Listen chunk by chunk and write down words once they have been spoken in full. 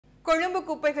கொழும்பு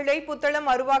குப்பைகளை புத்தளம்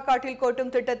அருவாக்காட்டில் கொட்டும்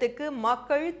திட்டத்துக்கு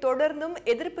மக்கள் தொடர்ந்தும்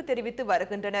எதிர்ப்பு தெரிவித்து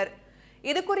வருகின்றனர்.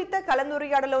 இதுகுறித்த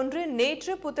கலந்துரையாடல் ஒன்று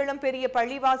நேற்று புத்தளம் பெரிய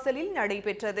பள்ளிவாசலில்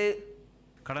நடைபெற்றது.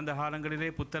 கடந்த காலங்களிலே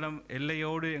புத்தளம்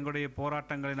எல்லையோடு எங்களுடைய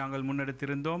போராட்டங்களை நாங்கள்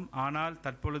முன்னெடுத்திருந்தோம். ஆனால்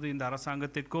தற்பொழுது இந்த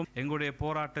அரசாங்கத்திற்கும் எங்களுடைய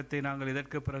போராட்டத்தை நாங்கள்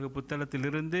இதற்கு பிறகு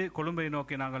புத்தளத்திலிருந்து கொழும்பை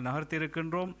நோக்கி நாங்கள்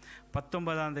நகர்த்தியிருக்கின்றோம்.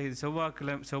 19ஆம் தேதி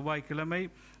செவ்வாய்க்கிழமை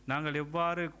நாங்கள்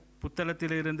எவ்வாறு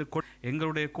புத்தளத்திலிருந்து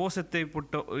எங்களுடைய கோஷத்தை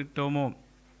இட்டோமோ,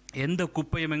 எந்த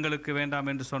குப்பையும் எங்களுக்கு வேண்டாம்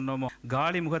என்று சொன்னோமோ,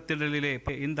 காலி முகத்திடலிலே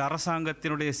இந்த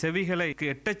அரசாங்கத்தினுடைய செவிகளை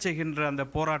எட்டச் செய்கின்ற அந்த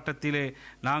போராட்டத்திலே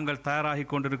நாங்கள் தயாராகி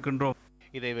கொண்டிருக்கின்றோம்.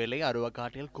 இதேவேளை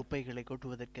அருவாக்காட்டில் குப்பைகளை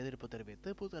கொட்டுவதற்கு எதிர்ப்பு தெரிவித்து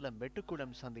புத்தளம்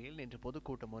வெட்டுக்குளம் சந்தையில் இன்று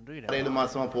பொதுக்கூட்டம் ஒன்று 7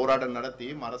 மாசமா போராட்டம் நடத்தி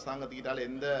அரசாங்கத்திட்டால்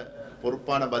எந்த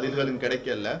பொறுப்பான பதில்களும்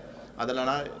கிடைக்கல.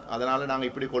 அதனால நாங்கள்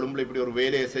இப்படி கொழும்புல இப்படி ஒரு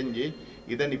வேலையை செஞ்சு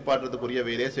இதை நிப்பாட்டுறதுக்குரிய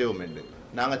வேலையை செய்வோம் என்று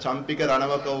நாங்கள் சம்பிக்க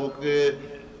ரணவக்கவுக்கு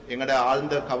எங்களோட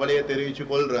ஆழ்ந்த கவலையை தெரிவித்து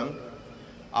கொள்றோம்.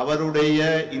 அவருடைய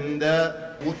இந்த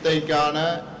ஊத்தைக்கான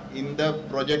இந்த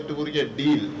ப்ராஜெக்டுக்குரிய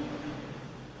டீல்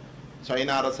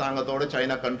சைனா அரசாங்கத்தோட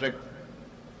சைனா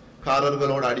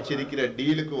காரர்களோடு அடிச்சிருக்கிற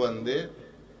டீலுக்கு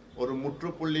ஒரு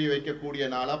முற்றுப்புள்ளி வைக்கக்கூடிய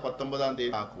நாளா 19ஆம்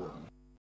தேதி ஆக்குவோம்.